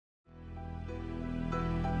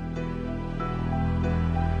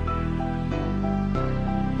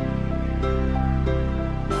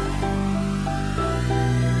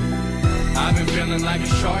feeling like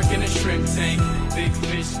a shark in a shrimp tank. Big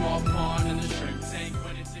fish, small pond in the shrimp tank.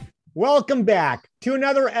 Welcome back to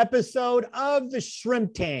another episode of the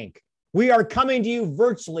Shrimp Tank. We are coming to you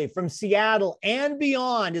virtually from Seattle and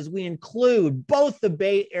beyond as we include both the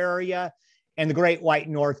Bay Area and the Great White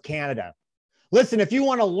North Canada. Listen, if you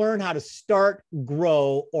want to learn how to start,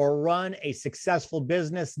 grow, or run a successful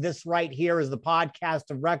business, this right here is the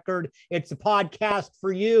podcast of record. It's a podcast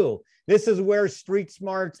for you. This is where street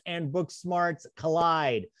smarts and book smarts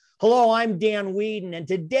collide. Hello, I'm Dan Whedon, and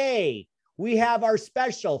today we have our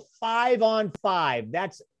special 5 on 5.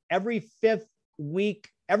 That's every fifth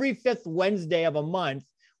Wednesday of a month,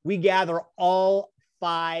 we gather all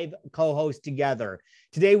 5 co-hosts together.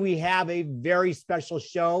 Today we have a very special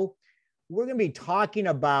show. We're going to be talking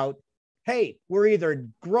about, hey, we're either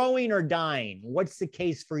growing or dying. What's the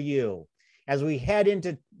case for you? As we head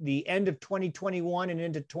into the end of 2021 and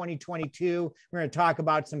into 2022, we're going to talk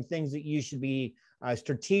about some things that you should be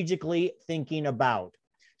strategically thinking about.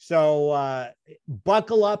 So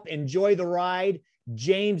buckle up, enjoy the ride.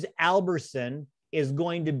 James Alberson is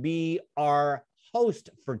going to be our host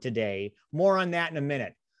for today. More on that in a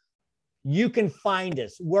minute. You can find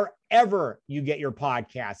us wherever you get your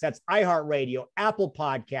podcasts. That's iHeartRadio, Apple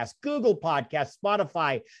Podcasts, Google Podcasts,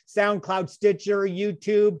 Spotify, SoundCloud, Stitcher,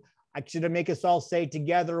 YouTube. I should make us all say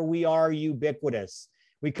together, we are ubiquitous.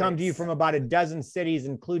 We come to you from about a dozen cities,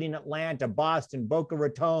 including Atlanta, Boston, Boca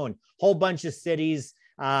Raton, whole bunch of cities.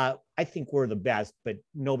 I think we're the best, but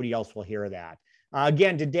nobody else will hear that.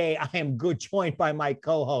 Again, today I am joined by my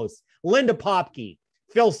co-hosts, Linda Popke,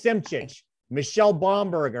 Phil Simchich, Michelle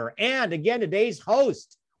Baumberger, and again, today's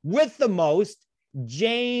host with the most,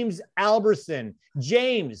 James Alberson.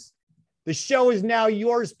 James, the show is now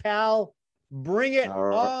yours, pal. Bring it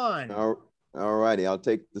on. All righty, I'll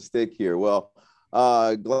take the stick here. Well,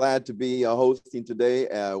 glad to be hosting today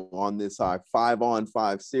on this 5 on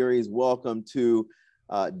 5 series. Welcome to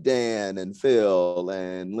Dan and Phil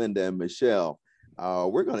and Linda and Michelle.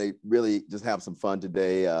 We're going to really just have some fun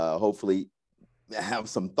today. Hopefully have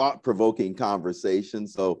some thought-provoking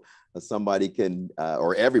conversations so somebody can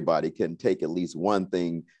or everybody can take at least one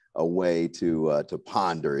thing away to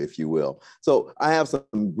ponder, if you will. So I have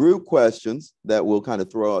some group questions that we'll kind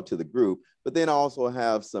of throw out to the group, but then also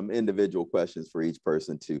have some individual questions for each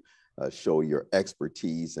person to show your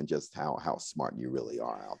expertise and just how smart you really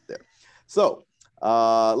are out there. So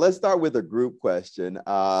let's start with a group question.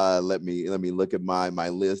 Let me look at my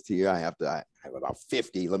list here. I have about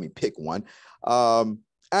 50. Let me pick one.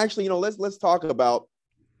 Actually, let's talk about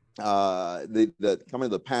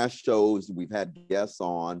the past shows. We've had guests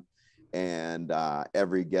on, and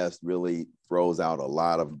every guest really throws out a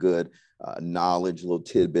lot of good knowledge, little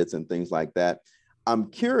tidbits and things like that.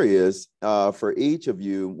 I'm curious for each of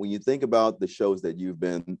you, when you think about the shows that you've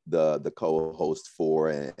been the co-host for,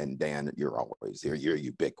 and Dan, you're always here, you're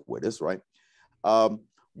ubiquitous, right?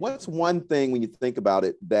 What's one thing when you think about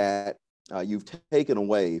it that you've taken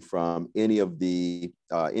away from any of the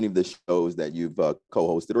shows that you've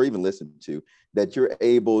co-hosted or even listened to that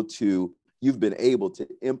you've been able to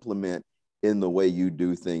implement in the way you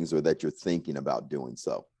do things, or that you're thinking about doing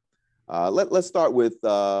so? Let's start with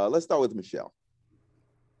Michelle.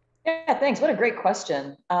 Yeah, thanks. What a great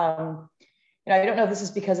question. I don't know if this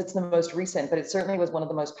is because it's the most recent, but it certainly was one of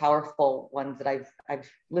the most powerful ones that I've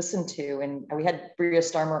listened to. And we had Bria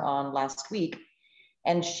Starmer on last week,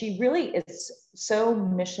 and she really is so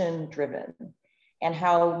mission driven, and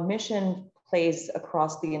how mission plays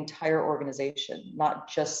across the entire organization, not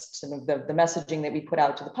just some of the messaging that we put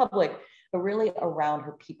out to the public, but really around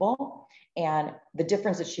her people and the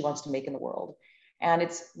difference that she wants to make in the world. And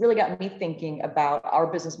it's really got me thinking about our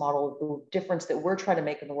business model, the difference that we're trying to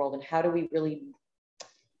make in the world, and how do we really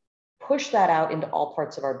push that out into all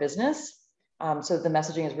parts of our business, so that the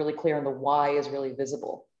messaging is really clear and the why is really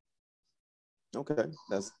visible. Okay,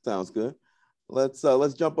 that sounds good. Let's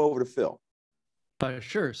jump over to Phil.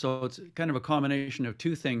 Sure. So it's kind of a combination of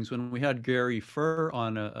two things. When we had Gary Furr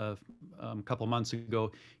on a couple months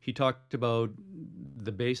ago, he talked about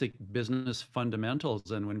the basic business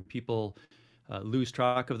fundamentals, and when people lose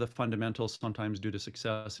track of the fundamentals, sometimes due to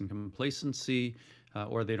success and complacency,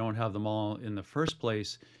 or they don't have them all in the first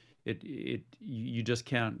place, you just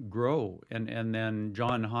can't grow. And then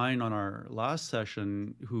John Hine on our last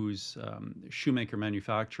session, who's Shoemaker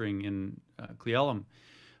Manufacturing in Cle Elum,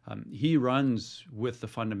 he runs with the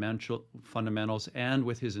fundamentals and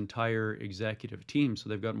with his entire executive team. So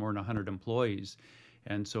they've got more than 100 employees.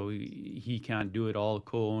 And so he can't do it all.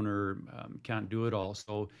 Co-owner can't do it all.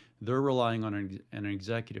 So they're relying on an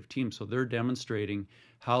executive team. So they're demonstrating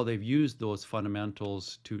how they've used those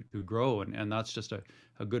fundamentals to grow. And that's just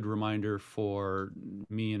a a good reminder for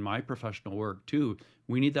me in my professional work too.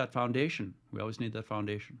 We need that foundation. We always need that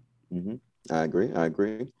foundation. Mm-hmm. I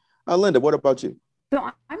agree. Linda, what about you? So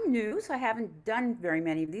I'm new, so I haven't done very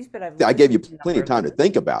many of these, but I gave you plenty of time to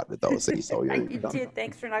think about it, though. See, so you did.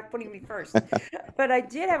 Thanks for not putting me first. But I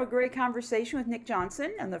did have a great conversation with Nick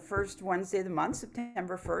Johnson on the first Wednesday of the month,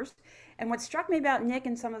 September 1st. And what struck me about Nick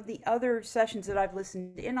and some of the other sessions that I've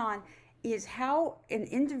listened in on is how an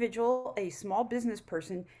individual, a small business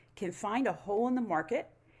person, can find a hole in the market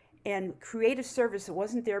and create a service that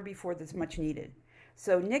wasn't there before that's much needed.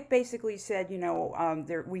 So Nick basically said,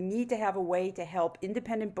 we need to have a way to help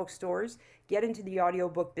independent bookstores get into the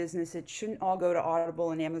audiobook business. It shouldn't all go to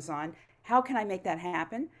Audible and Amazon. How can I make that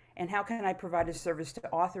happen? And how can I provide a service to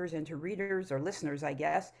authors and to readers or listeners, I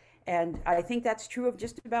guess? And I think that's true of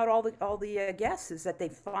just about all the guests, is that they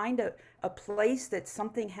find a place that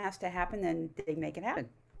something has to happen and they make it happen.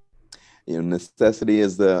 Necessity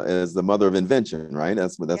is the mother of invention, right?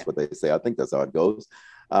 That's what they say. I think that's how it goes.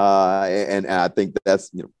 And I think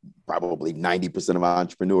that's probably 90% of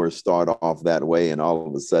entrepreneurs start off that way, and all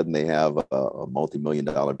of a sudden they have a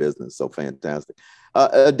multi-million-dollar business. So fantastic.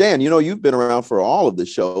 Dan, you've been around for all of the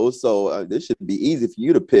shows, so this should be easy for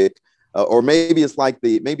you to pick. Or maybe it's like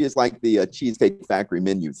the Cheesecake Factory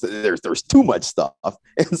menu. So there's too much stuff,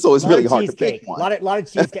 and so it's really hard to pick one. A lot of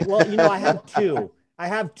cheesecake. Well, I have two. I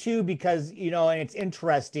have two because and it's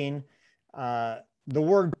interesting. The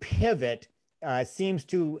word pivot seems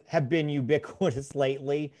to have been ubiquitous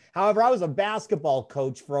lately. However, I was a basketball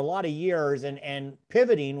coach for a lot of years, and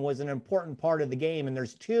pivoting was an important part of the game. And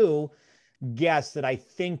there's two guests that I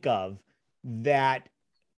think of that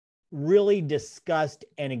really discussed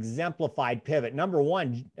and exemplified pivot. Number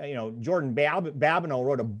one, Jordan Babineau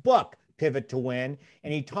wrote a book, Pivot to Win,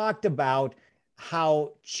 and he talked about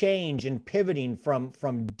how change and pivoting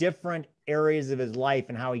from different areas of his life,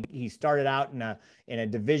 and how he started out in a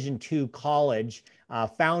Division II college,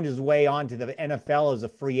 found his way onto the NFL as a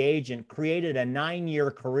free agent, created a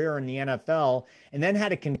 9-year career in the NFL, and then had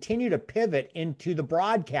to continue to pivot into the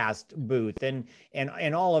broadcast booth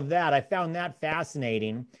and all of that. I found that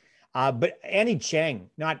fascinating. But Annie Chang,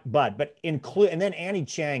 and then Annie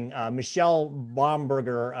Chang, Michelle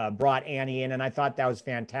Baumberger brought Annie in, and I thought that was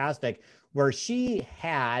fantastic, where she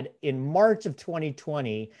had, in March of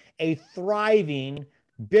 2020, a thriving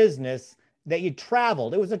business that you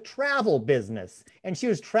traveled. It was a travel business, and she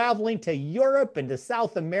was traveling to Europe and to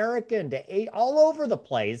South America and to all over the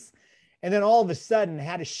place, and then all of a sudden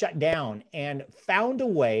had to shut down, and found a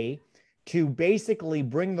way to basically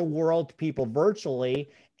bring the world to people virtually.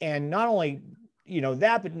 And not only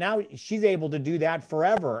that, but now she's able to do that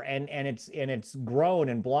forever, and it's grown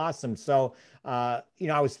and blossomed. So I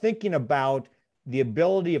was thinking about the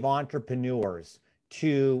ability of entrepreneurs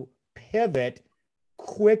to pivot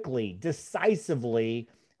quickly, decisively,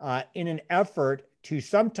 in an effort to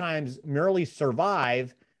sometimes merely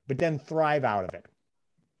survive, but then thrive out of it.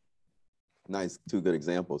 Nice, two good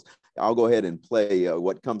examples. I'll go ahead and play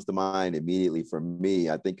what comes to mind immediately for me,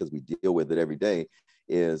 I think, because we deal with it every day,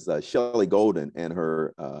 is Shelley Golden and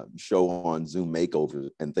her show on Zoom makeovers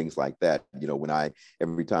and things like that.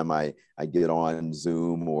 Every time I get on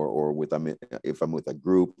Zoom or if I'm with a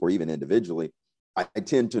group or even individually, I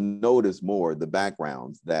tend to notice more the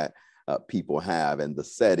backgrounds that people have and the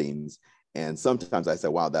settings. And sometimes I say,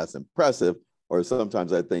 wow, that's impressive. Or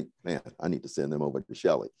sometimes I think, man, I need to send them over to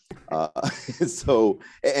Shelley.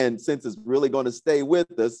 And since it's really going to stay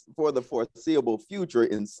with us for the foreseeable future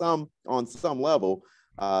on some level,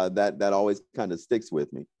 that always kind of sticks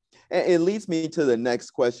with me. And it leads me to the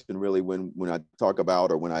next question, really, when I talk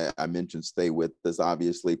about, or when I mention stay with us.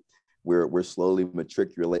 Obviously, we're slowly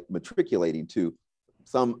matriculating to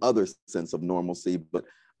some other sense of normalcy. But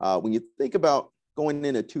when you think about going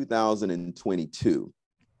into 2022,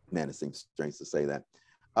 man, it seems strange to say that.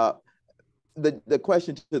 The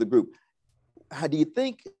question to the group: how do you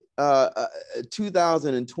think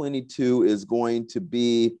 2022 is going to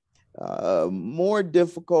be more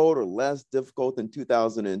difficult or less difficult than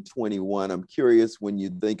 2021? I'm curious, when you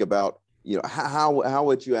think about, how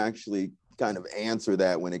would you actually kind of answer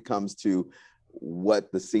that when it comes to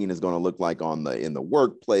what the scene is going to look like in the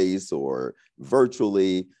workplace or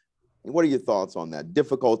virtually? What are your thoughts on that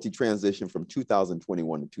difficulty transition from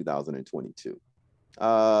 2021 to 2022?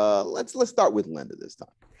 Let's start with Linda this time.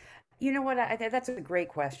 You know what? That's a great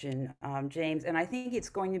question, James. And I think it's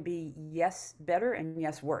going to be yes, better, and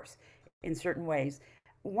yes, worse in certain ways.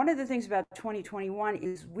 One of the things about 2021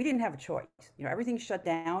 is we didn't have a choice. Everything shut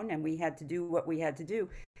down and we had to do what we had to do.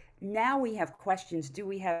 Now we have questions. Do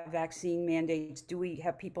we have vaccine mandates? Do we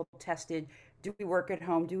have people tested? Do we work at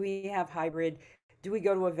home? Do we have hybrid? Do we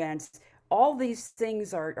go to events? All these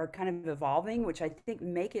things are kind of evolving, which I think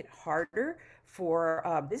make it harder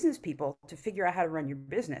for business people to figure out how to run your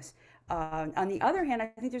business. On the other hand, I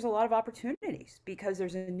think there's a lot of opportunities because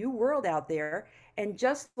there's a new world out there. And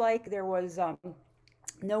just like there was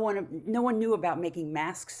no one knew about making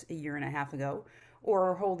masks a year and a half ago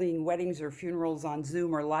or holding weddings or funerals on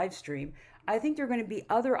Zoom or live stream. I think there are going to be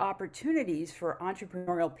other opportunities for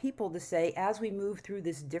entrepreneurial people to say, as we move through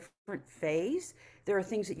this different phase, there are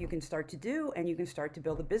things that you can start to do and you can start to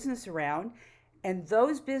build a business around. And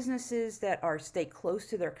those businesses that stay close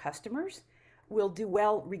to their customers will do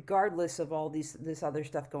well regardless of all this other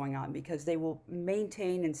stuff going on, because they will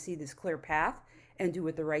maintain and see this clear path and do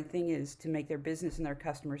what the right thing is to make their business and their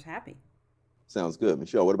customers happy. Sounds good.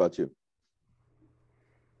 Michelle, what about you?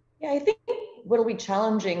 Yeah, I think what'll be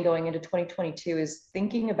challenging going into 2022 is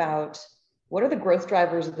thinking about what are the growth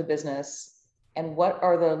drivers of the business and what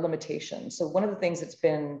are the limitations. So one of the things that's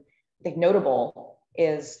been, I think, notable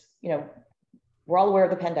is, we're all aware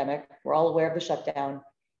of the pandemic, we're all aware of the shutdown,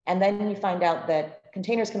 and then you find out that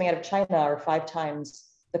containers coming out of China are 5 times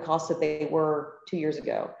the cost that they were 2 years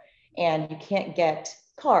ago. And you can't get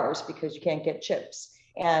cars because you can't get chips.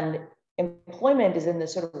 And employment is in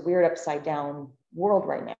this sort of weird upside down world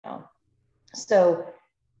right now. So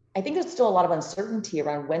I think there's still a lot of uncertainty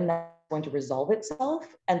around when that's going to resolve itself.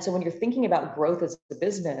 And so when you're thinking about growth as a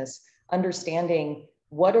business, understanding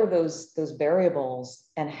what are those variables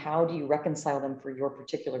and how do you reconcile them for your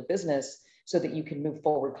particular business so that you can move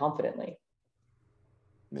forward confidently.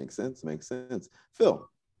 Makes sense. Phil,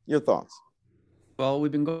 your thoughts? Well,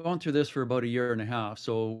 we've been going through this for about a year and a half,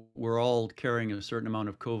 so we're all carrying a certain amount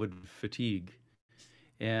of COVID fatigue.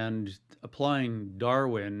 And applying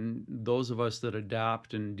Darwin, those of us that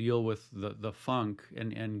adapt and deal with the funk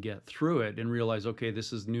and get through it and realize, okay,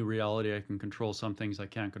 this is new reality. I can control some things, I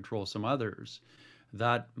can't control some others.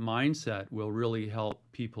 That mindset will really help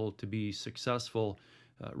people to be successful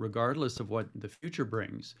regardless of what the future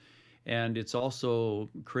brings. And it's also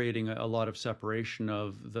creating a lot of separation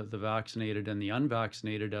of the vaccinated and the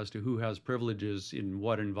unvaccinated as to who has privileges in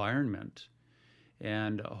what environment.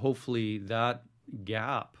 And hopefully that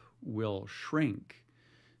gap will shrink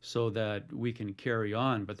so that we can carry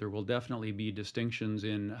on, but there will definitely be distinctions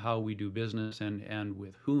in how we do business and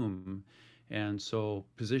with whom. And so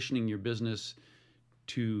positioning your business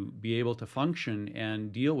to be able to function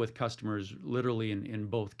and deal with customers literally in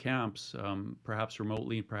both camps, perhaps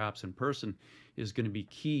remotely, perhaps in person, is going to be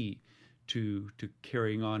key to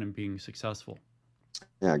carrying on and being successful.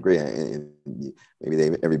 Yeah, I agree. And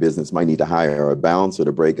maybe every business might need to hire a bouncer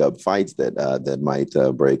to break up fights that might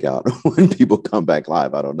break out when people come back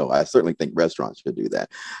live. I don't know. I certainly think restaurants should do that.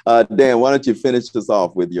 Dan, why don't you finish us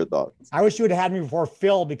off with your thoughts? I wish you would have had me before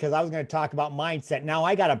Phil, because I was going to talk about mindset. Now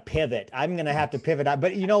I got to pivot. I'm going to have to pivot.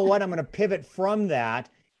 But you know what? I'm going to pivot from that.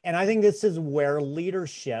 And I think this is where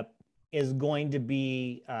leadership is going to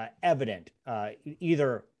be evident,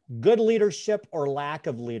 either good leadership or lack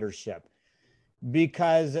of leadership.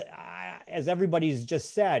 Because as everybody's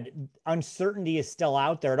just said, uncertainty is still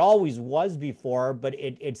out there. It always was before, but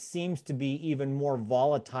it seems to be even more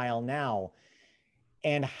volatile now.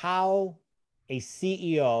 And how a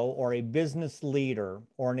CEO or a business leader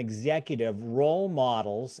or an executive role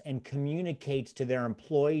models and communicates to their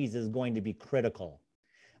employees is going to be critical.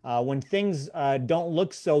 When things don't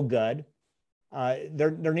look so good,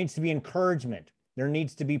 there needs to be encouragement. There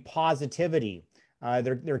needs to be positivity.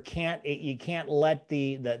 You can't let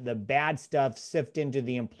the bad stuff sift into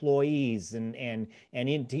the employees and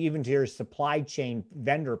into even to your supply chain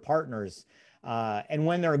vendor partners. And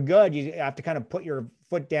when they're good, you have to kind of put your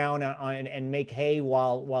foot down and make hay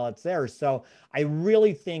while it's there. So I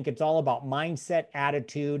really think it's all about mindset,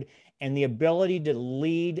 attitude, and the ability to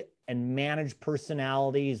lead and manage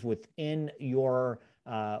personalities within your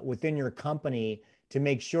company to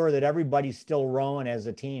make sure that everybody's still rowing as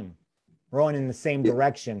a team. Rowing in the same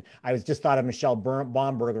direction. I was just thought of Michelle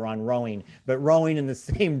Bomberger on rowing, but rowing in the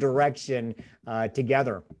same direction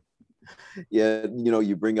together. Yeah,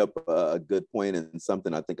 you bring up a good point and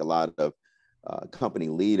something I think a lot of company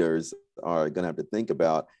leaders are going to have to think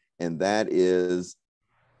about, and that is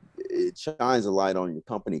it shines a light on your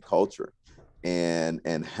company culture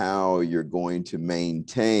and how you're going to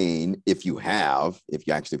maintain if you have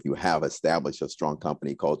established a strong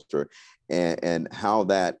company culture, and how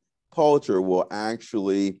that culture will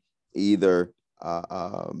actually either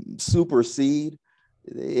supersede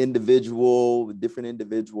different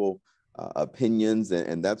individual opinions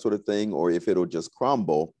and that sort of thing, or if it'll just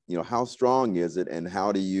crumble. How strong is it, and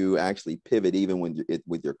how do you actually pivot even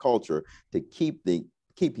with your culture to keep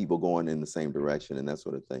people going in the same direction and that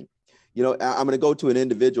sort of thing. I'm going to go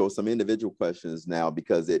to some individual questions now,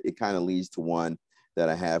 because it kind of leads to one that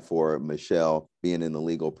I have for Michelle, being in the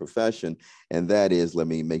legal profession. And that is, let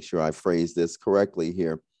me make sure I phrase this correctly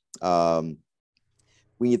here. When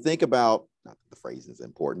you think about, not that the phrase is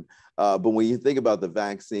important, but when you think about the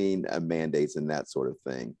vaccine mandates and that sort of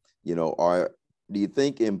thing, do you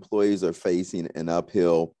think employees are facing an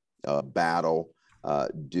uphill battle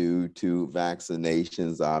due to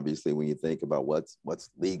vaccinations? Obviously, when you think about what's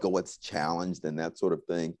legal, what's challenged, and that sort of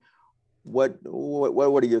thing, what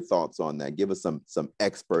are your thoughts on that? Give us some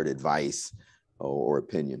expert advice or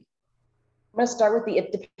opinion. I'm going to start with the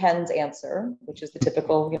 "it depends" answer, which is the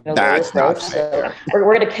typical, That's approach. not fair. So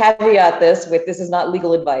we're going to caveat this with, this is not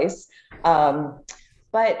legal advice, but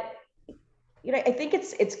I think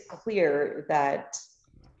it's clear that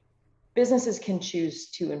businesses can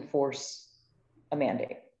choose to enforce a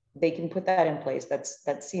mandate. They can put that in place.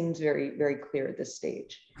 That seems very, very clear at this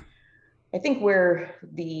stage. I think where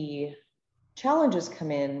the challenges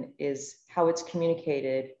come in is how it's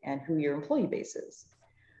communicated and who your employee base is.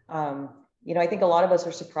 I think a lot of us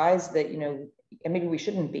are surprised that, and maybe we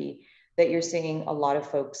shouldn't be, that you're seeing a lot of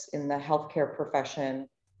folks in the healthcare profession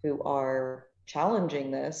who are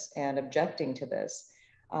challenging this and objecting to this,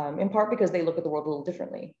 in part because they look at the world a little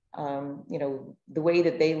differently. The way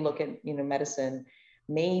that they look at, medicine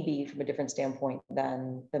may be from a different standpoint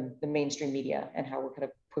than the mainstream media and how we're kind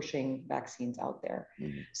of pushing vaccines out there.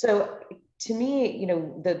 Mm-hmm. So to me,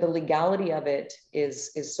 the legality of it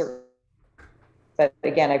is certain. But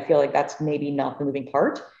again, I feel like that's maybe not the moving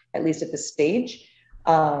part, at least at this stage.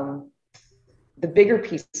 The bigger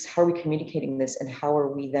piece is, how are we communicating this, and how are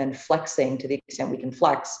we then flexing to the extent we can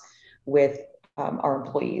flex with our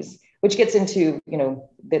employees, which gets into,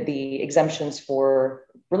 the exemptions for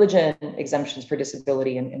religion, exemptions for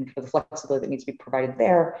disability, and for the flexibility that needs to be provided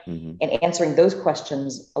there. Mm-hmm. And answering those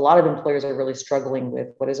questions, a lot of employers are really struggling with,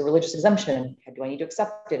 what is a religious exemption? How do I need to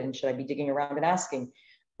accept it? And should I be digging around and asking?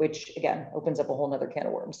 Which again opens up a whole nother can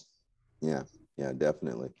of worms. Yeah,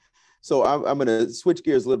 definitely. So I'm going to switch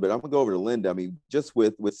gears a little bit. I'm going to go over to Linda. I mean, just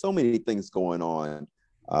with so many things going on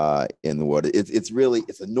in the world, it's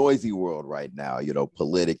a noisy world right now,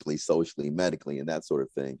 politically, socially, medically, and that sort of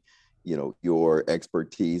thing. Your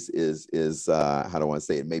expertise is how do I want to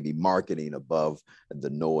say it? Maybe marketing above the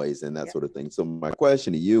noise and that sort of thing. So my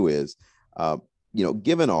question to you is,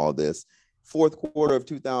 given all this, fourth quarter of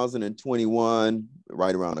 2021,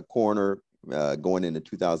 right around the corner, going into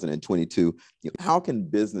 2022, how can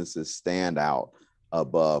businesses stand out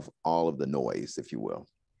above all of the noise, if you will?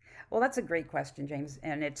 Well, that's a great question, James.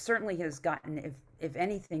 And it certainly has gotten, if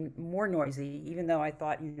anything, more noisy, even though I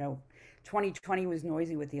thought, 2020 was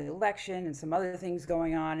noisy with the election and some other things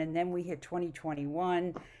going on. And then we hit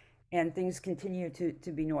 2021 and things continue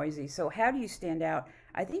to be noisy. So how do you stand out?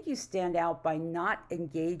 I think you stand out by not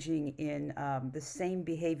engaging in the same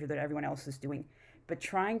behavior that everyone else is doing, but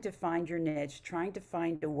trying to find your niche, trying to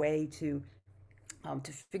find a way to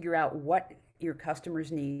figure out what your customers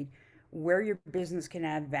need, where your business can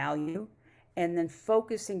add value, and then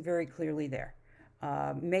focusing very clearly there.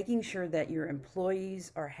 Making sure that your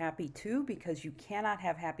employees are happy too, because you cannot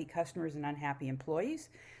have happy customers and unhappy employees.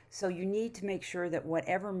 So you need to make sure that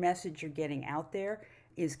whatever message you're getting out there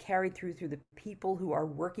is carried through the people who are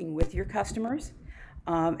working with your customers,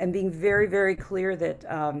 and being very, very clear that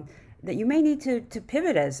that you may need to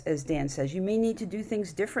pivot, as Dan says. You may need to do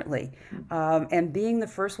things differently, and being the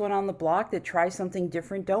first one on the block that tries something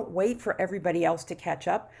different. Don't wait for everybody else to catch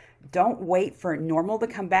up. Don't wait for normal to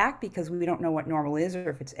come back, because we don't know what normal is or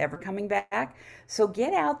if it's ever coming back. So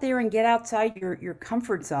get out there and get outside your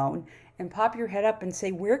comfort zone and pop your head up and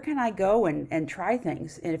say, where can I go and try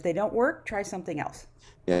things? And if they don't work, try something else.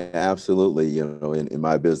 Yeah, absolutely. In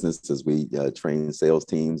my business, as we train sales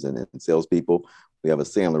teams and salespeople, we have a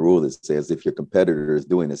Sandler rule that says, if your competitor is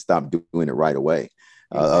doing it, stop doing it right away.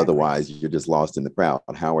 Exactly. Otherwise, you're just lost in the crowd.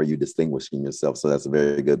 How are you distinguishing yourself? So that's a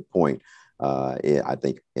very good point, I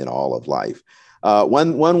think, in all of life.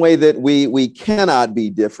 One way that we cannot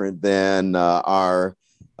be different than our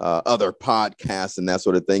other podcasts and that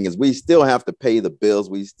sort of thing is we still have to pay the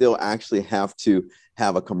bills. We still actually have to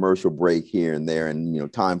have a commercial break here and there.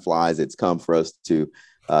 And, time flies. It's come for us to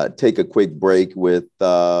take a quick break with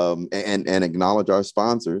and acknowledge our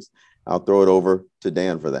sponsors. I'll throw it over to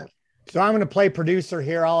Dan for that. So I'm going to play producer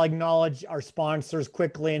here. I'll acknowledge our sponsors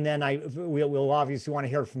quickly, and then we'll obviously want to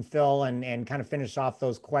hear from Phil and kind of finish off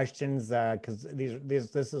those questions because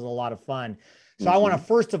this is a lot of fun. So I want to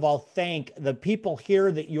first of all thank the people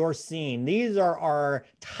here that you're seeing. These are our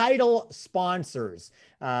title sponsors,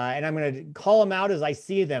 and I'm going to call them out as I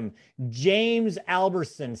see them. James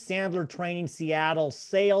Alberson, Sandler Training Seattle,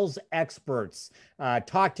 sales experts.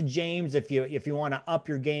 Talk to James if you want to up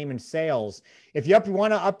your game in sales. If you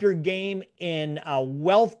want to up your game in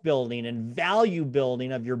wealth building and value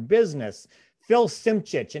building of your business, Phil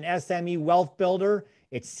Simchich, an SME wealth builder.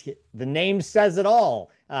 The name says it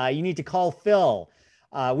all. You need to call Phil.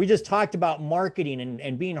 We just talked about marketing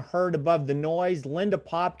and being heard above the noise. Linda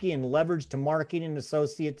Popke and Leverage to Marketing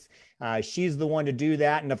Associates. She's the one to do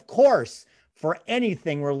that. And of course, for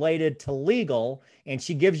anything related to legal, and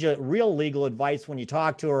she gives you real legal advice when you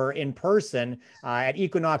talk to her in person at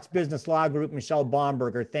Equinox Business Law Group, Michelle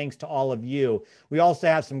Bomberger. Thanks to all of you. We also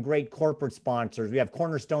have some great corporate sponsors. We have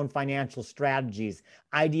Cornerstone Financial Strategies,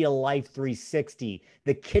 Ideal Life 360,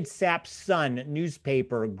 the Kitsap Sun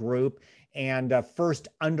newspaper group, and First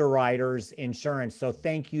Underwriters Insurance. So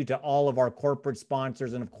thank you to all of our corporate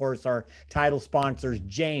sponsors and, of course, our title sponsors.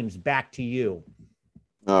 James, back to you.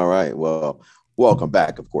 All right. Well, welcome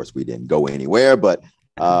back. Of course, we didn't go anywhere, but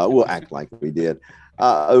we'll act like we did.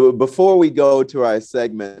 Before we go to our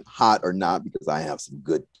segment, Hot or Not, because I have some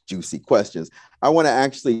good, juicy questions, I want to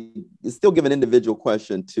actually still give an individual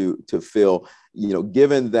question to Phil.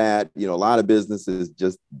 Given that, a lot of businesses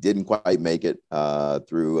just didn't quite make it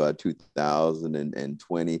through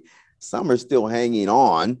 2020. Some are still hanging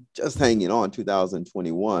on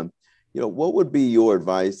 2021. What would be your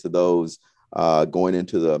advice to those going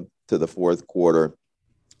into the fourth quarter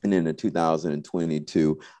and into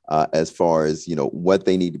 2022, as far as what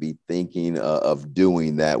they need to be thinking of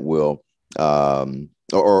doing that will, or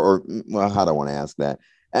how do I want to ask that?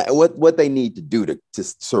 What they need to do to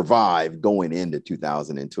survive going into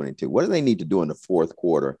 2022? What do they need to do in the fourth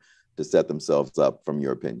quarter to set themselves up, from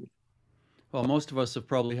your opinion? Well, most of us have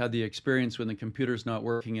probably had the experience when the computer's not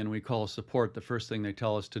working and we call support. The first thing they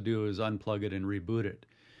tell us to do is unplug it and reboot it.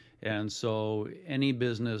 And so any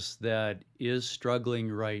business that is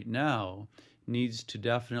struggling right now needs to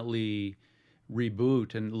definitely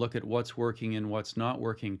reboot and look at what's working and what's not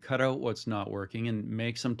working, cut out what's not working, and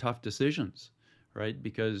make some tough decisions, right?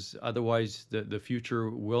 Because otherwise the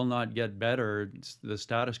future will not get better. The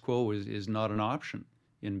status quo is not an option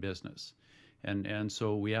in business. And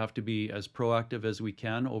so we have to be as proactive as we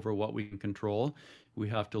can over what we can control. We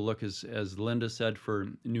have to look, as Linda said, for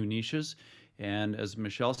new niches. And as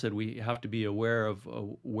Michelle said, we have to be aware of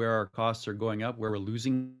where our costs are going up, where we're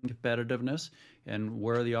losing competitiveness, and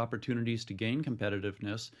where are the opportunities to gain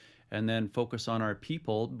competitiveness, and then focus on our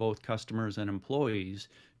people, both customers and employees,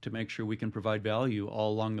 to make sure we can provide value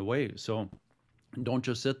all along the way. So don't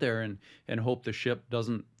just sit there and hope the ship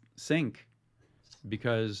doesn't sink,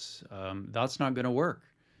 because that's not going to work.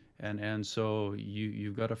 And so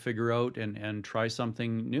you've got to figure out and try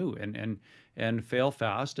something new and fail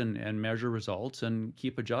fast and measure results and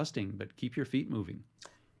keep adjusting, but keep your feet moving.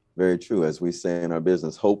 Very true. As we say in our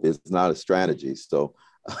business, hope is not a strategy. So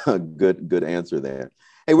good answer there.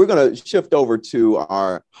 Hey, we're going to shift over to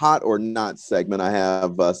our Hot or Not segment. I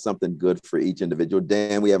have something good for each individual.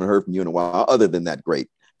 Dan, we haven't heard from you in a while, other than that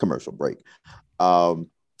great commercial break.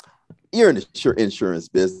 You're in the insurance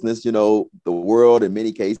business. The world in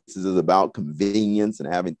many cases is about convenience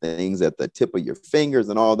and having things at the tip of your fingers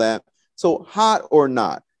and all that. So, hot or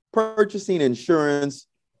not, purchasing insurance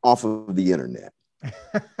off of the internet?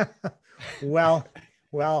 Well,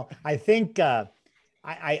 I think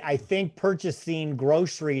I think purchasing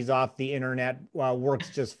groceries off the internet works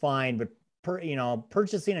just fine, but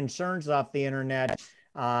purchasing insurance off the internet.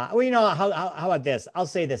 How about this? I'll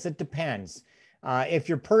say this: it depends. If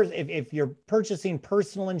you're purchasing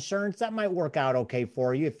personal insurance, that might work out okay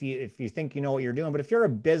for you if you think you know what you're doing. But if you're a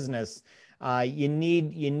business, you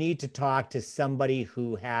need to talk to somebody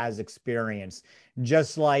who has experience.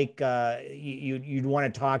 Just like you'd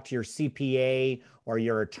want to talk to your CPA or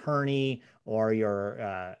your attorney or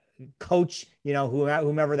your coach,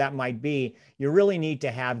 whomever that might be. You really need to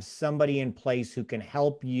have somebody in place who can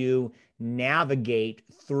help you navigate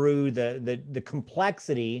through the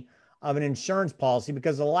complexity of an insurance policy,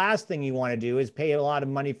 because the last thing you want to do is pay a lot of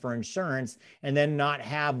money for insurance and then not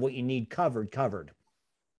have what you need covered.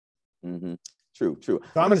 Mm-hmm. True. So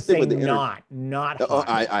I'm going to say not.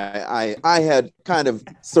 I had kind of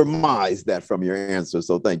surmised that from your answer,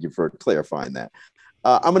 so thank you for clarifying that.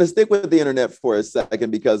 I'm going to stick with the internet for a second,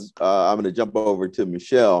 because I'm going to jump over to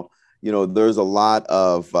Michelle. There's a lot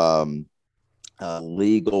of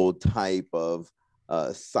legal type of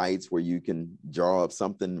sites where you can draw up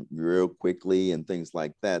something real quickly and things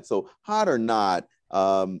like that. So, hot or not,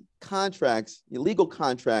 legal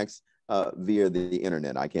contracts via the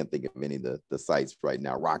internet? I can't think of any of the sites right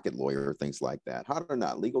now, Rocket Lawyer, things like that. Hot or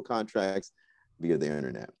not, legal contracts via the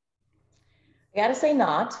internet? I gotta say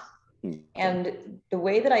not. Okay. And the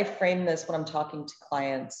way that I frame this when I'm talking to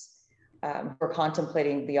clients who are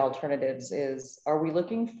contemplating the alternatives is, are we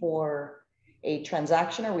looking for a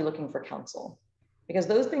transaction? Or are we looking for counsel? Because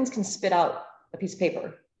those things can spit out a piece of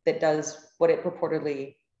paper that does what it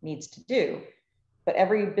purportedly needs to do. But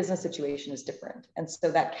every business situation is different. And so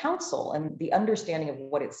that counsel and the understanding of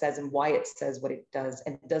what it says and why it says what it does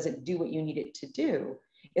and does it do what you need it to do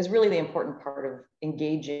is really the important part of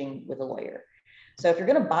engaging with a lawyer. So if you're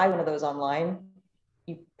going to buy one of those online,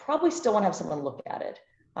 you probably still want to have someone look at it.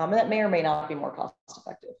 And that may or may not be more cost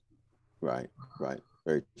effective. Right.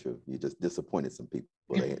 Very true. You just disappointed some people.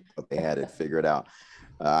 They had it figured out.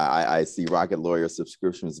 I see Rocket Lawyer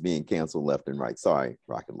subscriptions being canceled left and right. Sorry,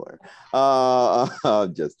 Rocket Lawyer.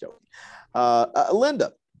 Just joking.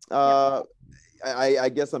 Linda, I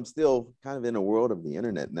guess I'm still kind of in a world of the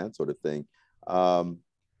internet and that sort of thing.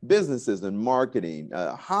 Businesses and marketing,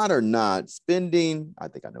 hot or not, spending, I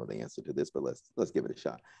think I know the answer to this, but let's give it a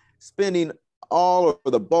shot. Spending all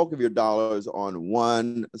or the bulk of your dollars on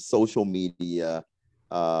one social media,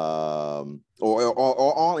 or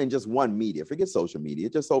all in just one media. Forget social media,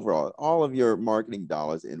 just overall, all of your marketing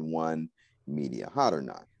dollars in one media, hot or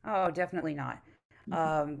not? Oh, definitely not.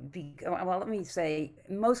 Well, let me say,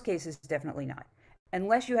 in most cases, definitely not.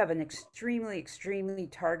 Unless you have an extremely, extremely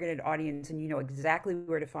targeted audience and you know exactly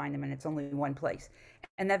where to find them and it's only one place.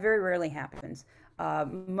 And that very rarely happens.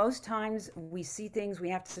 Most times we see things, we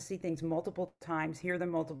have to see things multiple times, hear them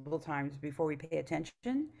multiple times before we pay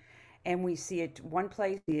attention. And we see it one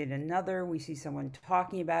place, see it another. We see someone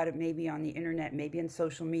talking about it, maybe on the internet, maybe on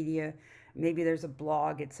social media, maybe there's a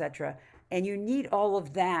blog, etc. And you need all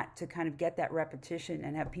of that to kind of get that repetition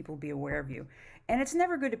and have people be aware of you. And it's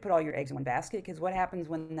never good to put all your eggs in one basket, because what happens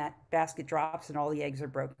when that basket drops and all the eggs are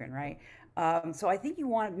broken, right? So I think you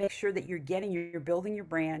want to make sure that you're building your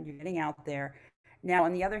brand, you're getting out there. Now,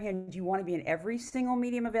 on the other hand, do you want to be in every single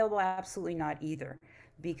medium available? Absolutely not either,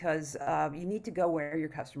 because you need to go where your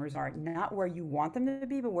customers are, not where you want them to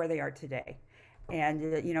be, but where they are today. And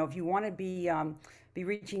if you want to be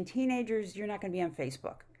reaching teenagers, you're not going to be on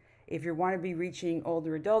Facebook. If you want to be reaching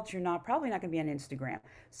older adults, you're probably not going to be on Instagram.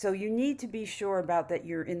 So you need to be sure about that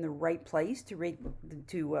you're in the right place to make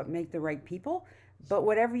the right people. But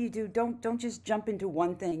whatever you do, don't just jump into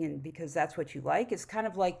one thing and because that's what you like. It's kind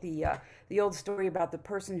of like the old story about the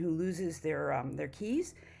person who loses their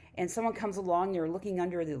keys, and someone comes along. They're looking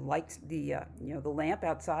under the light, the lamp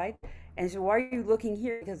outside, and so why are you looking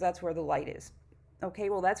here? Because that's where the light is.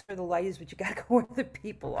 Okay, well, that's where the light is, but you got to go where the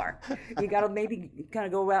people are. You got to maybe kind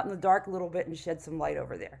of go out in the dark a little bit and shed some light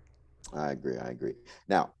over there. I agree.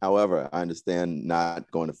 Now, however, I understand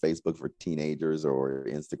not going to Facebook for teenagers or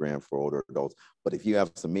Instagram for older adults, but if you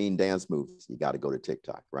have some mean dance moves, you got to go to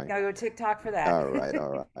TikTok, right? Got to go to TikTok for that.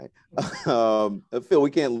 All right. Phil,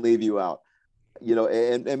 we can't leave you out.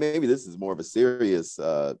 And maybe this is more of a serious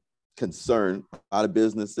concern. A lot of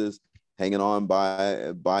businesses hanging on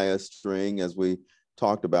by a string, as we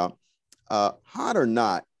talked about. Hot or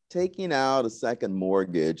not, taking out a second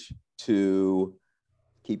mortgage to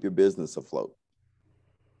keep your business afloat?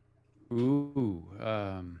 Ooh,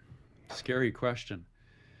 scary question.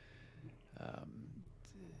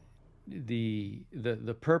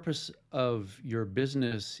 The purpose of your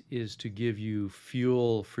business is to give you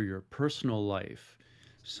fuel for your personal life.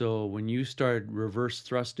 So when you start reverse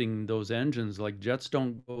thrusting those engines, like jets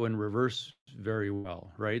don't go in reverse very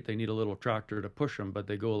well, right? They need a little tractor to push them, but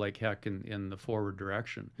they go like heck in the forward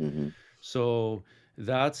direction. Mm-hmm. So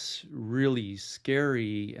that's really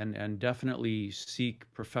scary, and definitely seek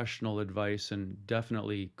professional advice and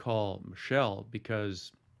definitely call Michelle,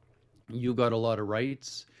 because you got a lot of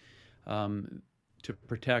rights to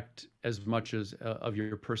protect as much as of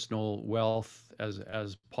your personal wealth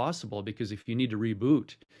as possible, because if you need to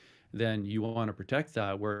reboot, then you want to protect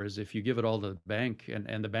that. Whereas if you give it all to the bank,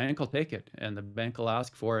 and the bank will take it, and the bank will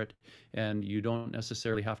ask for it, and you don't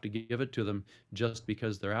necessarily have to give it to them just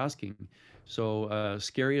because they're asking. So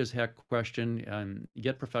scary as heck question, and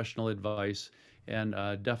get professional advice, and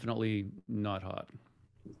definitely not hot.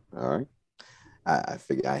 All right. I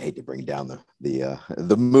figure I hate to bring down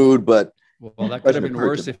the mood, but well, that could have been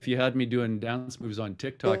worse if you had me doing dance moves on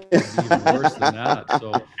TikTok. It would be even worse than that.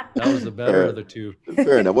 So that was the better of the two.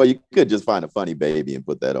 Fair enough. Well, you could just find a funny baby and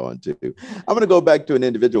put that on too. I'm going to go back to an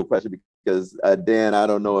individual question because Dan, I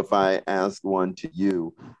don't know if I asked one to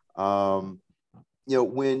you.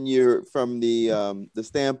 When you're from the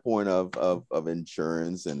standpoint of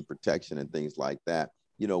insurance and protection and things like that,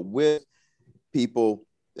 with people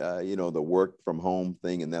the work from home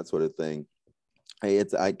thing and that sort of thing,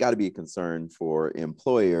 it's got to be a concern for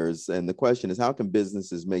employers. And the question is, how can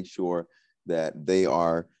businesses make sure that they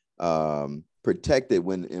are protected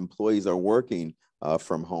when employees are working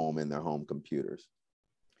from home in their home computers?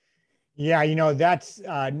 Yeah, that's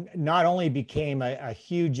not only became a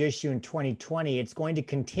huge issue in 2020, it's going to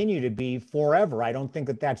continue to be forever. I don't think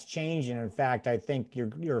that that's changing. In fact, I think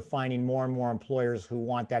you're finding more and more employers who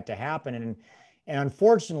want that to happen. And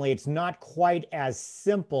unfortunately, it's not quite as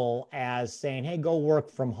simple as saying, hey, go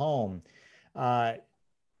work from home.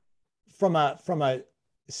 From a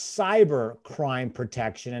cyber crime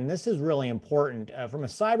protection, and this is really important, from a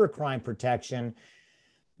cyber crime protection,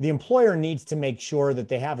 the employer needs to make sure that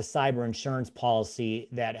they have a cyber insurance policy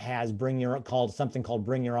that has something called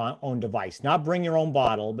bring your own device, not bring your own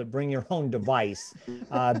bottle, but bring your own device.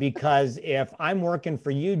 Because if I'm working for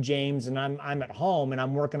you, James, and I'm at home and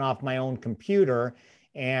I'm working off my own computer,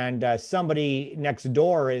 and somebody next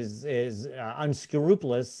door is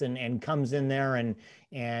unscrupulous and comes in there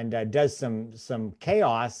and does some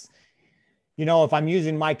chaos, if I'm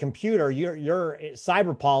using my computer, your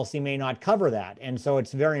cyber policy may not cover that. And so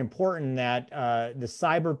it's very important that the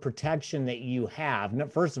cyber protection that you have,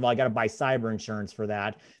 first of all, I got to buy cyber insurance for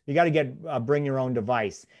that. You got to get bring your own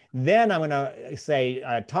device. Then I'm going to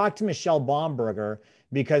say, talk to Michelle Bomberger,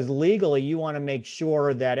 because legally you want to make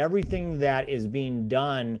sure that everything that is being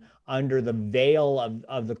done under the veil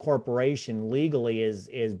of the corporation legally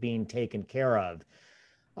is being taken care of.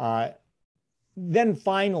 Then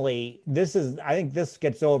finally, I think this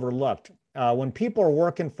gets overlooked. When people are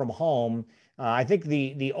working from home, I think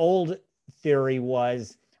the old theory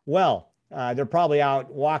was, they're probably out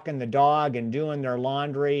walking the dog and doing their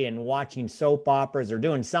laundry and watching soap operas or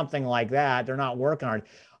doing something like that. They're not working hard.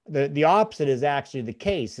 The opposite is actually the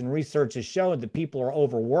case, and research has showed that people are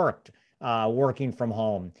overworked working from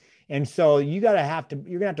home. And so you're gonna have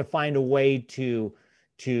to find a way to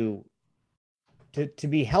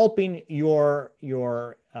be helping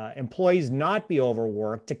your employees not be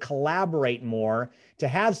overworked, to collaborate more, to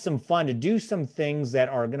have some fun, to do some things that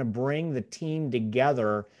are going to bring the team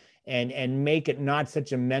together and make it not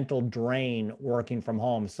such a mental drain working from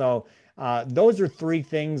home. So those are three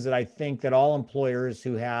things that I think that all employers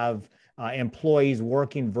who have employees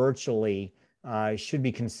working virtually should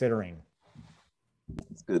be considering.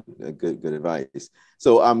 That's good advice.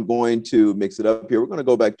 So I'm going to mix it up here. We're going to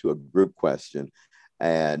go back to a group question.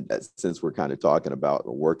 And since we're kind of talking about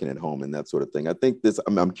working at home and that sort of thing, I think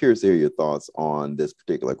I'm curious to hear your thoughts on this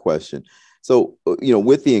particular question. So,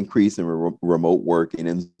 with the increase in remote working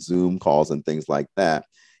and Zoom calls and things like that,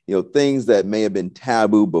 things that may have been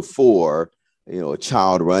taboo before, a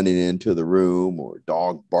child running into the room or a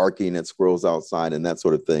dog barking at squirrels outside and that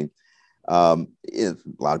sort of thing. A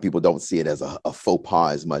lot of people don't see it as a faux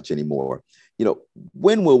pas as much anymore.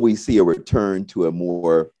 When will we see a return to a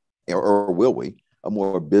more, or will we, a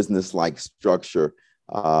more business-like structure,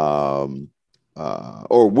 or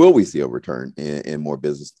will we see a return in a more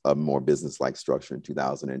business-like structure in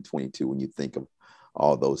 2022 when you think of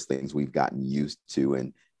all those things we've gotten used to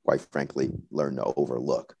and, quite frankly, learned to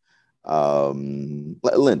overlook?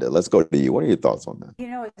 Linda, let's go to you. What are your thoughts on that?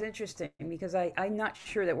 It's interesting because I'm not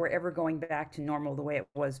sure that we're ever going back to normal the way it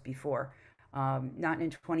was before. Not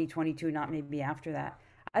in 2022, not maybe after that.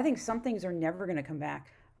 I think some things are never going to come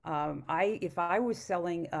back. If I was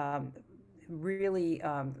selling really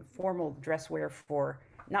formal dress wear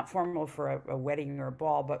not formal for a wedding or a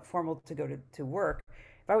ball, but formal to go to work,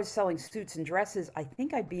 if I was selling suits and dresses, I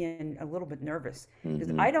think I'd be a little bit nervous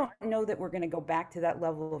because I don't know that we're going to go back to that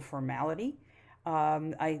level of formality.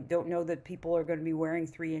 I don't know that people are going to be wearing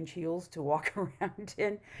 3-inch heels to walk around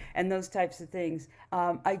in and those types of things.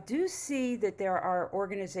 I do see that there are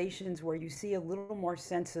organizations where you see a little more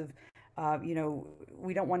sense of,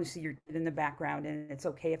 we don't want to see your kid in the background, and it's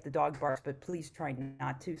okay if the dog barks, but please try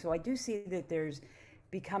not to. So I do see that there's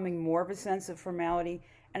becoming more of a sense of formality.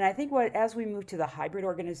 And I think as we move to the hybrid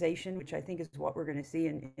organization, which I think is what we're going to see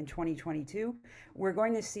in 2022, we're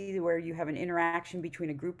going to see where you have an interaction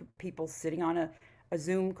between a group of people sitting on a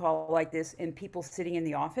Zoom call like this and people sitting in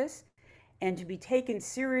the office. And to be taken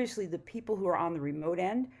seriously, the people who are on the remote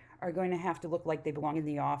end are going to have to look like they belong in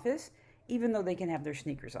the office, even though they can have their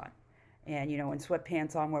sneakers on and, and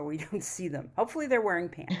sweatpants on where we don't see them. Hopefully they're wearing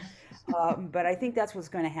pants. But I think that's what's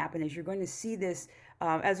going to happen is you're going to see this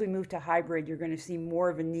as we move to hybrid. You're going to see more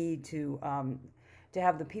of a need to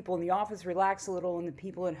have the people in the office relax a little and the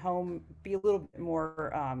people at home be a little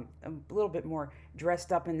bit more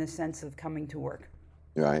dressed up in the sense of coming to work.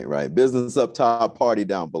 Right. Business up top, party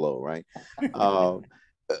down below, right?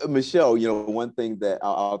 Michelle, one thing that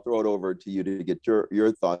I'll throw it over to you to get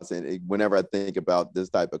your thoughts. And whenever I think about this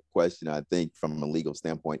type of question, I think from a legal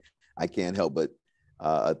standpoint, I can't help but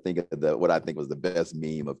think of what I think was the best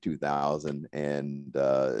meme of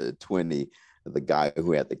 2020. The guy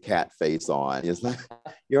who had the cat face on. It's like,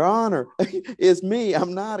 Your Honor, it's me.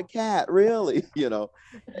 I'm not a cat, really,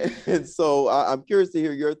 And so I'm curious to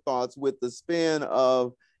hear your thoughts with the spin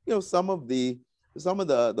of, some of the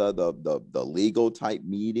legal type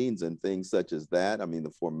meetings and things such as that. I mean,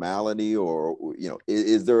 the formality, or,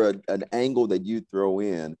 is there an angle that you throw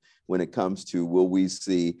in when it comes to, will we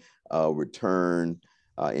see a return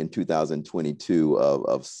in 2022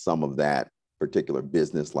 of some of that particular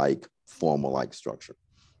business-like, formal-like structure?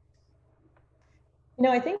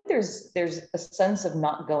 I think there's a sense of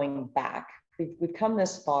not going back. We've come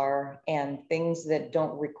this far, and things that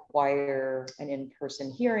don't require an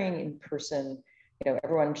in-person hearing, in-person,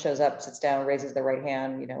 everyone shows up, sits down, raises their right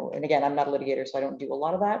hand, and again, I'm not a litigator, so I don't do a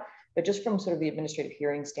lot of that, but just from sort of the administrative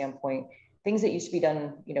hearing standpoint, things that used to be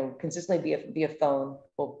done, consistently via phone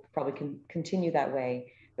will probably continue that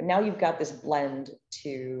way. But now you've got this blend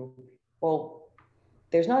to, well,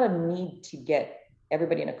 there's not a need to get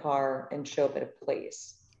everybody in a car and show up at a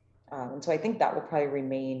place. And so I think that will probably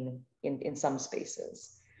remain in some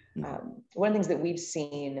spaces. One of the things that we've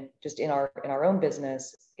seen just in our own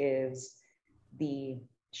business is the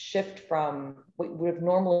shift from what would have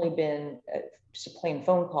normally been just a plain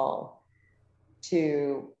phone call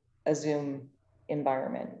to a Zoom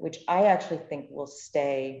environment, which I actually think will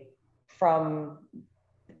stay from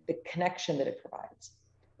the connection that it provides.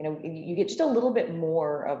 You get just a little bit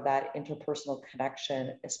more of that interpersonal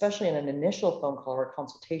connection, especially in an initial phone call or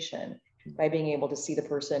consultation, by being able to see the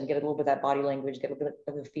person, get a little bit of that body language, get a bit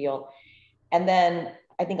of a feel. And then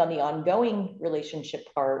I think on the ongoing relationship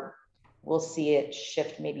part, we'll see it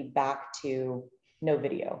shift maybe back to no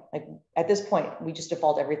video. Like at this point, we just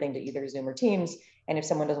default everything to either Zoom or Teams. And if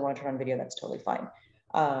someone doesn't want to turn on video, that's totally fine.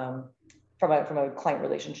 From a client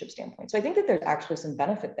relationship standpoint. So I think that there's actually some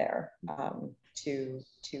benefit there to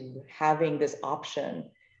having this option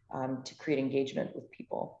to create engagement with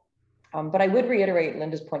people. But I would reiterate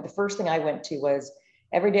Linda's point. The first thing I went to was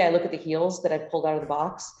every day I look at the heels that I pulled out of the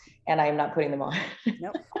box, and I am not putting them on.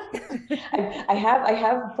 Nope. I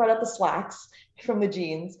have brought out the slacks from the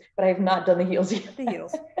jeans, but I have not done the heels yet. The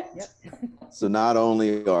heels. Yep. So not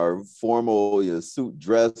only are formal suit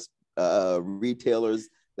dress retailers,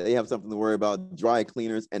 they have something to worry about, dry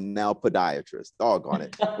cleaners, and now podiatrists. Doggone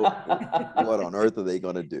it. What on earth are they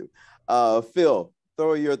going to do? Phil,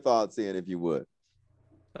 throw your thoughts in if you would.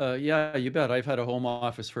 Yeah, you bet. I've had a home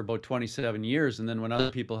office for about 27 years. And then when other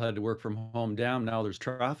people had to work from home, now there's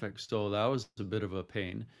traffic. So that was a bit of a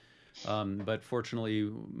pain. But fortunately,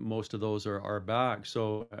 most of those are back.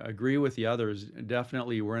 So I agree with the others.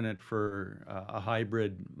 Definitely, we're in it for a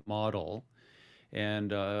hybrid model.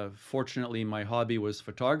 And fortunately, my hobby was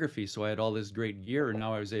photography, so I had all this great gear, and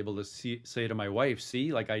now I was able to say to my wife,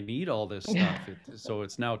 "See, like I need all this stuff, so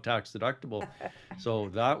it's now tax deductible." So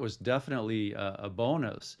that was definitely a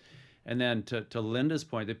bonus. And then to Linda's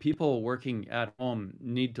point, the people working at home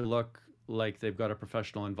need to look like they've got a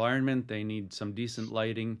professional environment. They need some decent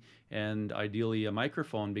lighting and ideally a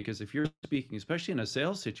microphone, because if you're speaking, especially in a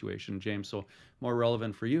sales situation, James, so more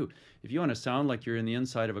relevant for you, if you want to sound like you're in the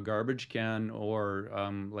inside of a garbage can, or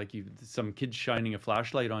like some kid shining a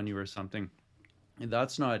flashlight on you or something,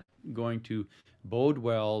 that's not going to bode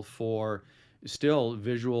well for still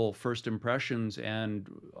visual first impressions and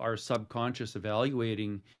our subconscious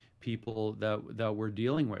evaluating people that we're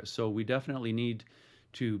dealing with. So we definitely need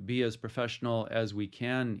to be as professional as we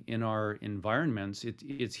can in our environments.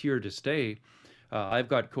 It's here to stay. I've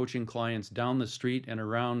got coaching clients down the street and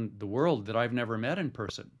around the world that I've never met in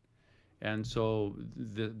person. And so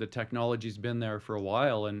the technology's been there for a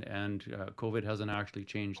while, and COVID hasn't actually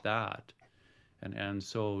changed that. And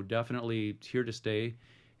so definitely it's here to stay.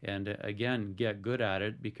 And again, get good at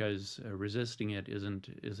it, because resisting it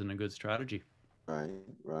isn't a good strategy.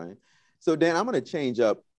 Right. So Dan, I'm going to change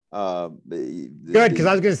up good, because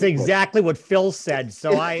I was going to say exactly what Phil said.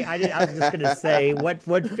 So I was just going to say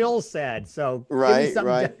what Phil said. So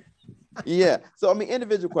right. Yeah. So I mean,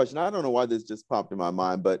 individual question. I don't know why this just popped in my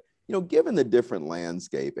mind, but given the different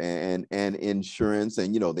landscape and insurance,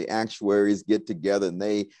 and the actuaries get together and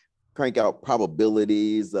they crank out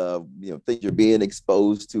probabilities of things you're being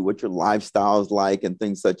exposed to, what your lifestyle is like, and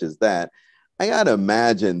things such as that. I got to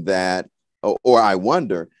imagine that, or I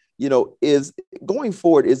wonder, is going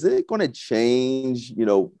forward, is it going to change,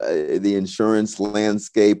 the insurance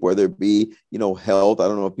landscape, whether it be, health? I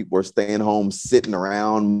don't know if people are staying home, sitting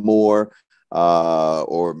around more.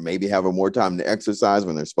 or maybe having more time to exercise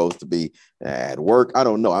when they're supposed to be at work. I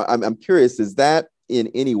don't know. I'm curious, is that in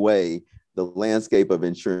any way the landscape of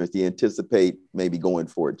insurance? Do you anticipate maybe going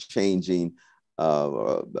forward changing,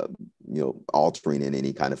 altering in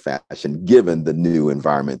any kind of fashion, given the new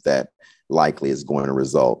environment that likely is going to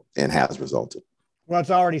result and has resulted? Well,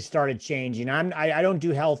 it's already started changing. I don't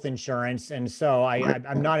do health insurance, and so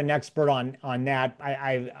I'm not an expert on that.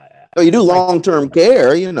 Oh, you do long-term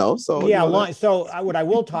care, so yeah. What I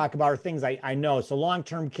will talk about are things I know. So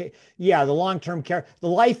long-term care, the long-term care, the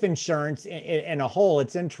life insurance in a whole,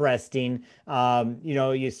 it's interesting.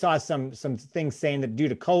 You saw some things saying that due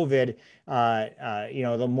to COVID,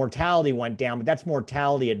 the mortality went down, but that's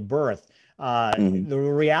mortality at birth. The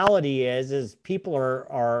reality is people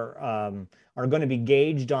are going to be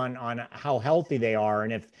gauged on how healthy they are,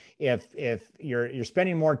 and if you're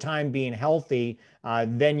spending more time being healthy,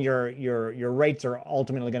 then your rates are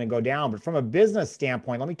ultimately going to go down. But from a business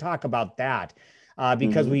standpoint, let me talk about that,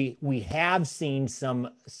 because we have seen some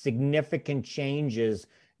significant changes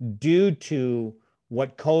due to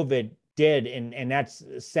what COVID did, and that's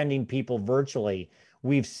sending people virtually.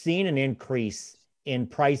 We've seen an increase in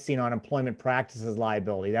pricing on employment practices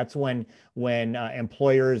liability. That's when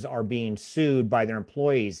employers are being sued by their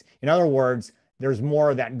employees. In other words, there's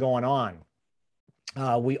more of that going on.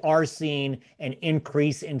 We are seeing an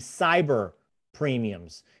increase in cyber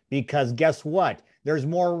premiums because guess what? There's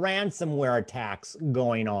more ransomware attacks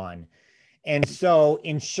going on. And so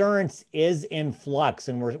insurance is in flux,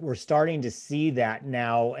 and we're starting to see that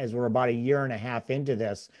now as we're about a year and a half into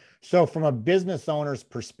this. So from a business owner's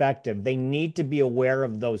perspective, they need to be aware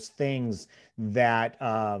of those things that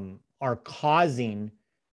are causing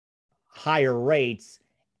higher rates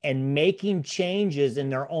and making changes in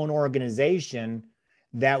their own organization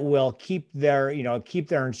that will keep their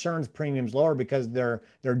insurance premiums lower because they're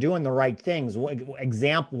doing the right things.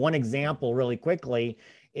 One example really quickly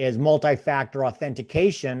is multi-factor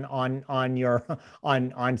authentication on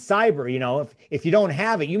cyber. If you don't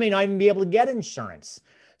have it, you may not even be able to get insurance.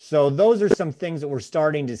 So those are some things that we're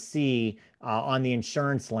starting to see on the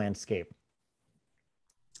insurance landscape.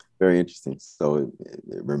 Very interesting. So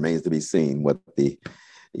it remains to be seen what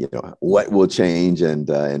what will change and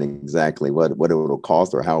exactly what it will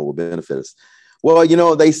cost or how it will benefit us. Well,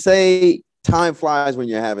 they say time flies when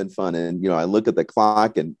you're having fun. And, I look at the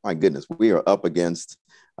clock and my goodness, we are up against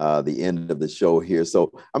the end of the show here.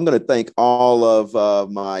 So I'm going to thank all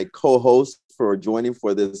of my co-hosts for joining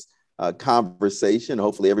for this conversation.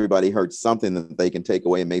 Hopefully everybody heard something that they can take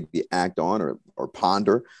away and maybe act on or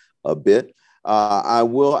ponder a bit. I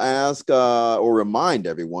will ask or remind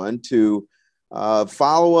everyone to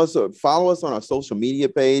follow us on our social media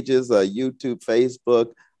pages, YouTube,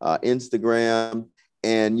 Facebook, Instagram,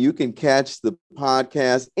 and you can catch the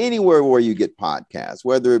podcast anywhere where you get podcasts,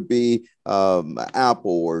 whether it be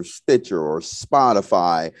Apple or Stitcher or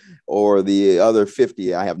Spotify or the other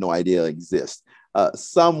 50, I have no idea exist.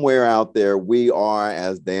 Somewhere out there, we are,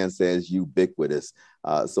 as Dan says, ubiquitous.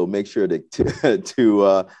 So make sure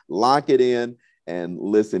to lock it in and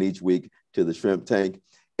listen each week to the Shrimp Tank.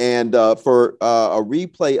 And for a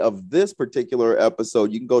replay of this particular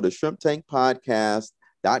episode, you can go to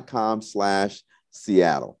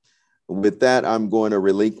shrimptankpodcast.com/Seattle. With that, I'm going to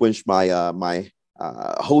relinquish my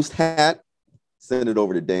host hat, send it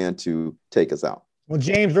over to Dan to take us out. Well,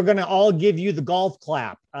 James, we're going to all give you the golf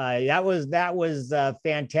clap. That was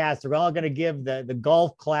fantastic. We're all going to give the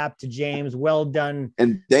golf clap to James. Well done.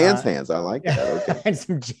 And Dan's hands. I like that. Okay. And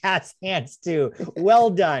some jazz hands too. Well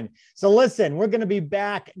done. So listen, we're going to be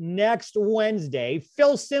back next Wednesday.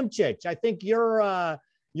 Phil Simchich, I think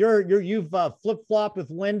you've flip-flopped with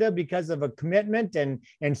Linda because of a commitment.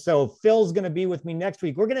 And so Phil's going to be with me next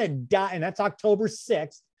week. We're going to dive, and that's October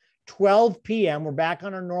 6th. 12 p.m. We're back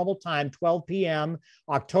on our normal time, 12 p.m.,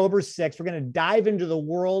 October 6th. We're going to dive into the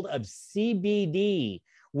world of CBD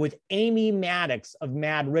with Amy Maddox of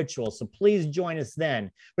Mad Ritual. So please join us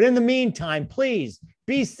then. But in the meantime, please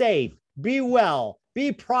be safe, be well,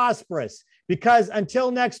 be prosperous, because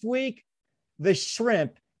until next week, the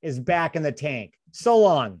shrimp is back in the tank. So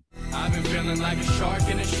long. I've been feeling like a shark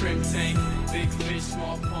in a shrimp tank. Big fish,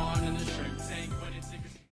 small pond in the shrimp.